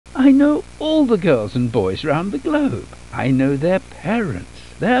I know all the girls and boys round the globe. I know their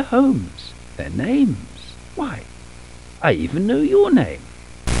parents, their homes, their names. Why, I even know your name.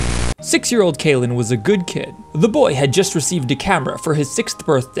 6-year-old Kalen was a good kid. The boy had just received a camera for his 6th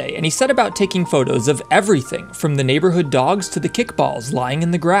birthday, and he set about taking photos of everything from the neighborhood dogs to the kickballs lying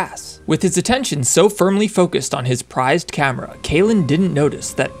in the grass. With his attention so firmly focused on his prized camera, Kalen didn't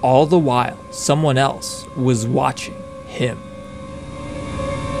notice that all the while, someone else was watching him.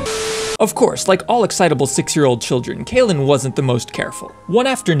 Of course, like all excitable 6-year-old children, Kalen wasn't the most careful. One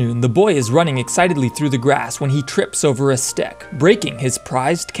afternoon, the boy is running excitedly through the grass when he trips over a stick, breaking his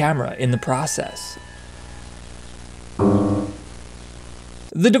prized camera in the process.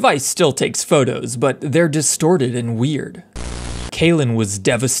 The device still takes photos, but they're distorted and weird. Kalen was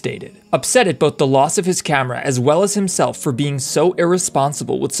devastated, upset at both the loss of his camera as well as himself for being so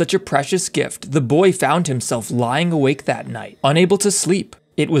irresponsible with such a precious gift. The boy found himself lying awake that night, unable to sleep.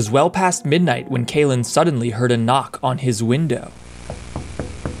 It was well past midnight when Kalen suddenly heard a knock on his window.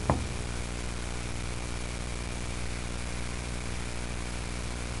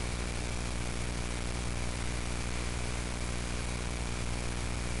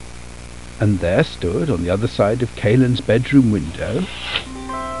 And there stood on the other side of Kalen's bedroom window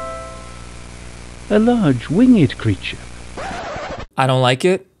a large winged creature. I don't like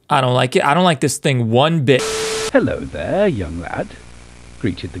it. I don't like it. I don't like this thing one bit. Hello there, young lad,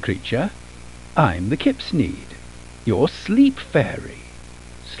 greeted the creature. I'm the Kipsneed, your sleep fairy.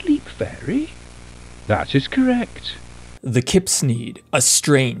 Sleep fairy? That is correct. The Kipsneed, a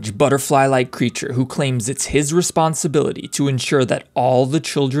strange butterfly-like creature who claims it's his responsibility to ensure that all the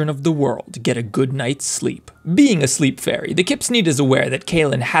children of the world get a good night's sleep. Being a sleep fairy, the Kipsneed is aware that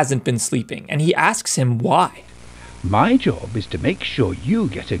Kalen hasn't been sleeping, and he asks him why. My job is to make sure you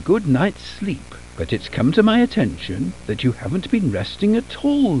get a good night's sleep, but it's come to my attention that you haven't been resting at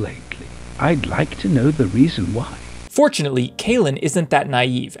all lately. I'd like to know the reason why. Fortunately, Kalen isn't that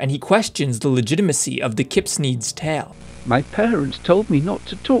naive, and he questions the legitimacy of the Kipsneed's tale. My parents told me not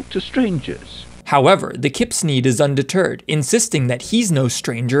to talk to strangers. However, the Kipsneed is undeterred, insisting that he's no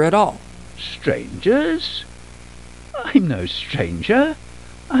stranger at all. Strangers? I'm no stranger.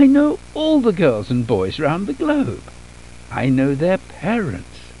 I know all the girls and boys round the globe. I know their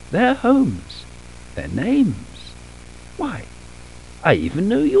parents, their homes, their names. Why, I even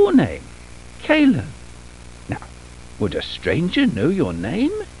know your name, Kalen. Now, would a stranger know your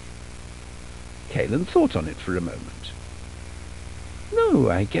name? Kalen thought on it for a moment. No,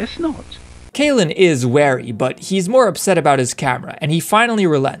 I guess not. Kalen is wary, but he's more upset about his camera, and he finally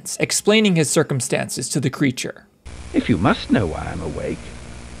relents, explaining his circumstances to the creature. If you must know why I'm awake,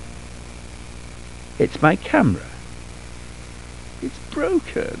 it's my camera. It's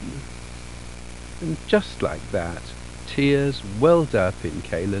broken. And just like that, tears welled up in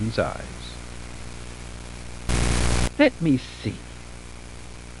Kalen's eyes. Let me see.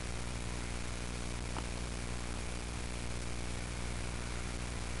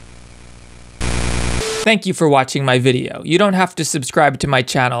 Thank you for watching my video. You don't have to subscribe to my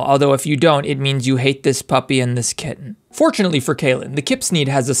channel, although if you don't, it means you hate this puppy and this kitten. Fortunately for Kalen, the Kipsneed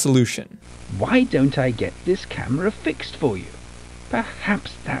has a solution. Why don't I get this camera fixed for you?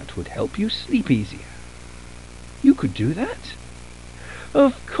 Perhaps that would help you sleep easier. You could do that?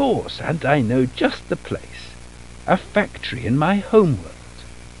 Of course, and I know just the place. A factory in my homeworld.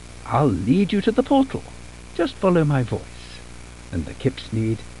 I'll lead you to the portal. Just follow my voice. And the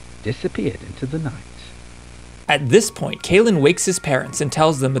Kipsneed disappeared into the night. At this point, Kalen wakes his parents and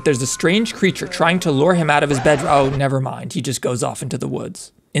tells them that there's a strange creature trying to lure him out of his bedroom. Oh, never mind, he just goes off into the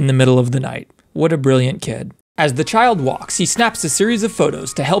woods in the middle of the night. What a brilliant kid. As the child walks, he snaps a series of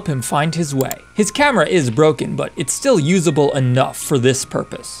photos to help him find his way. His camera is broken, but it's still usable enough for this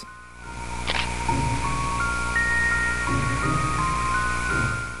purpose.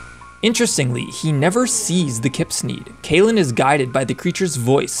 Interestingly, he never sees the Kipsneed. Kalen is guided by the creature's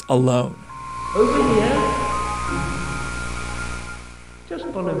voice alone. Over here. Just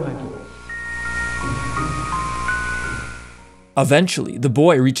follow my voice. Eventually, the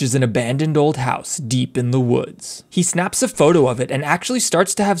boy reaches an abandoned old house deep in the woods. He snaps a photo of it and actually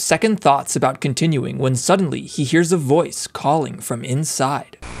starts to have second thoughts about continuing when suddenly he hears a voice calling from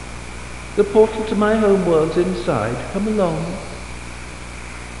inside. The portal to my homeworld's inside. Come along.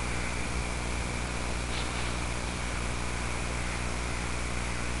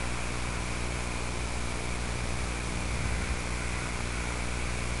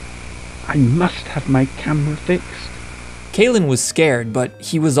 I must have my camera fixed. Kalen was scared, but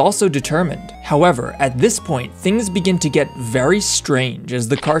he was also determined. However, at this point, things begin to get very strange as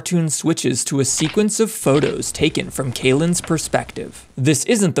the cartoon switches to a sequence of photos taken from Kaylin's perspective. This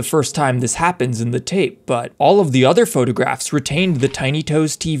isn't the first time this happens in the tape, but all of the other photographs retained the Tiny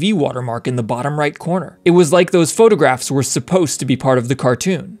Toes TV watermark in the bottom right corner. It was like those photographs were supposed to be part of the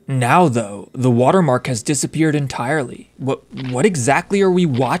cartoon. Now though, the watermark has disappeared entirely. What exactly are we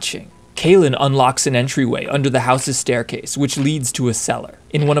watching? Kaylin unlocks an entryway under the house's staircase, which leads to a cellar.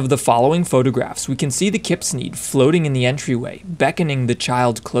 In one of the following photographs, we can see the Kipsnede floating in the entryway, beckoning the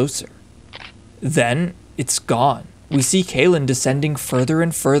child closer. Then, it's gone. We see Kaylin descending further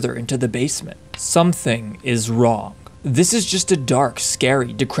and further into the basement. Something is wrong. This is just a dark,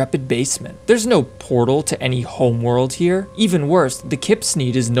 scary, decrepit basement. There's no portal to any homeworld here. Even worse, the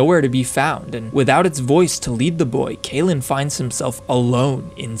Kipsnede is nowhere to be found, and without its voice to lead the boy, Kaylin finds himself alone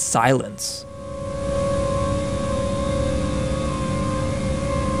in silence.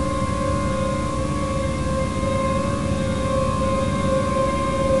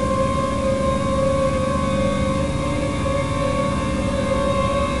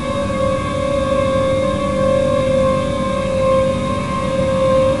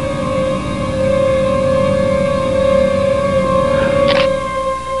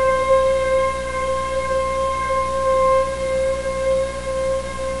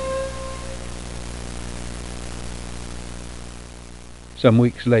 Some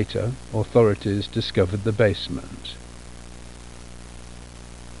weeks later, authorities discovered the basement.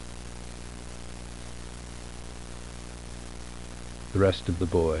 The rest of the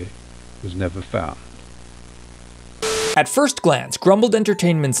boy was never found. At first glance, Grumbled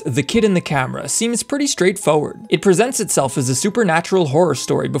Entertainment's The Kid in the Camera seems pretty straightforward. It presents itself as a supernatural horror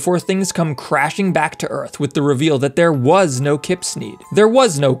story before things come crashing back to Earth with the reveal that there was no Kipsnede. There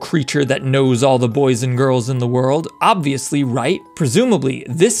was no creature that knows all the boys and girls in the world, obviously, right? Presumably,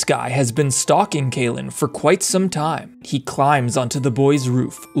 this guy has been stalking Kaylin for quite some time. He climbs onto the boy's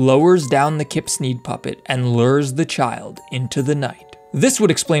roof, lowers down the Kipsnede puppet, and lures the child into the night. This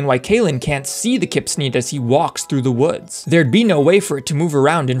would explain why Kaylin can't see the Kipsnede as he walks through the woods. There'd be no way for it to move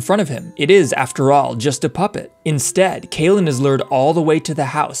around in front of him. It is, after all, just a puppet. Instead, Kaylin is lured all the way to the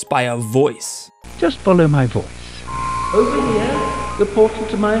house by a voice. Just follow my voice. Over here, the portal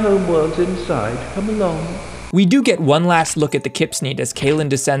to my homeworld's inside. Come along. We do get one last look at the Kipsnede as Kaylin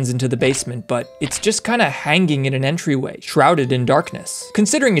descends into the basement, but it's just kinda hanging in an entryway, shrouded in darkness.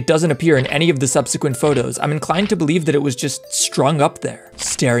 Considering it doesn't appear in any of the subsequent photos, I'm inclined to believe that it was just strung up there,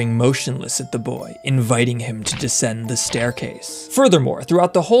 staring motionless at the boy, inviting him to descend the staircase. Furthermore,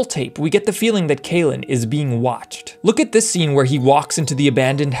 throughout the whole tape, we get the feeling that Kaylin is being watched. Look at this scene where he walks into the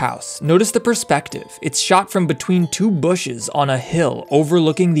abandoned house. Notice the perspective. It's shot from between two bushes on a hill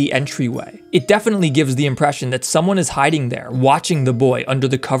overlooking the entryway. It definitely gives the impression that someone is hiding there, watching the boy under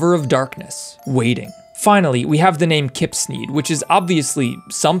the cover of darkness, waiting. Finally, we have the name Kipsnede, which is obviously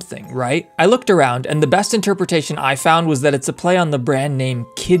something, right? I looked around, and the best interpretation I found was that it's a play on the brand name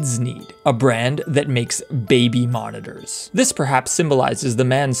Kidsnede, a brand that makes baby monitors. This perhaps symbolizes the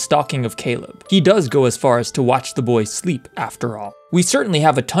man's stalking of Caleb. He does go as far as to watch the boy sleep, after all. We certainly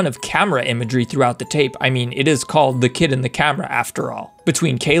have a ton of camera imagery throughout the tape. I mean, it is called The Kid in the Camera after all.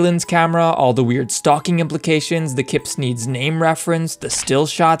 Between Kaylin's camera, all the weird stalking implications, the Kipsnede's name reference, the still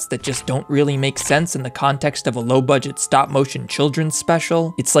shots that just don't really make sense in the context of a low-budget stop-motion children's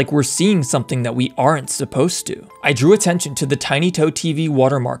special, it's like we're seeing something that we aren't supposed to. I drew attention to the Tiny Toe TV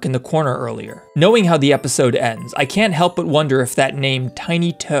watermark in the corner earlier. Knowing how the episode ends, I can't help but wonder if that name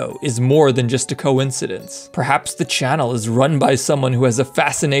Tiny Toe is more than just a coincidence. Perhaps the channel is run by someone who has a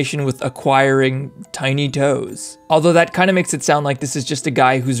fascination with acquiring tiny toes. Although that kind of makes it sound like this is just a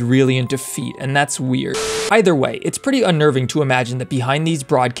guy who's really into feet, and that's weird. Either way, it's pretty unnerving to imagine that behind these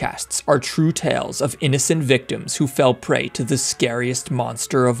broadcasts are true tales of innocent victims who fell prey to the scariest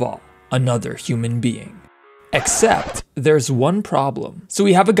monster of all, another human being. Except, there's one problem. So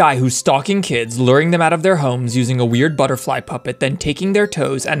we have a guy who's stalking kids, luring them out of their homes using a weird butterfly puppet, then taking their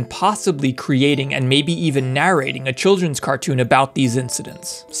toes and possibly creating and maybe even narrating a children's cartoon about these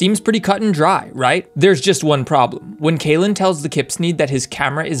incidents. Seems pretty cut and dry, right? There's just one problem. When Kaylin tells the Kipsnede that his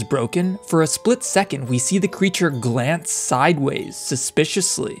camera is broken, for a split second we see the creature glance sideways,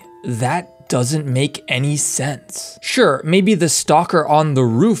 suspiciously. That doesn't make any sense. Sure, maybe the stalker on the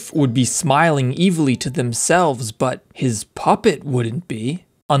roof would be smiling evilly to themselves, but his puppet wouldn't be.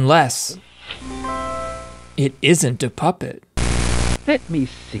 Unless it isn't a puppet. Let me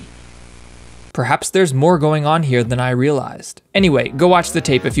see. Perhaps there's more going on here than I realized. Anyway, go watch the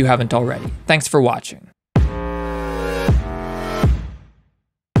tape if you haven't already. Thanks for watching.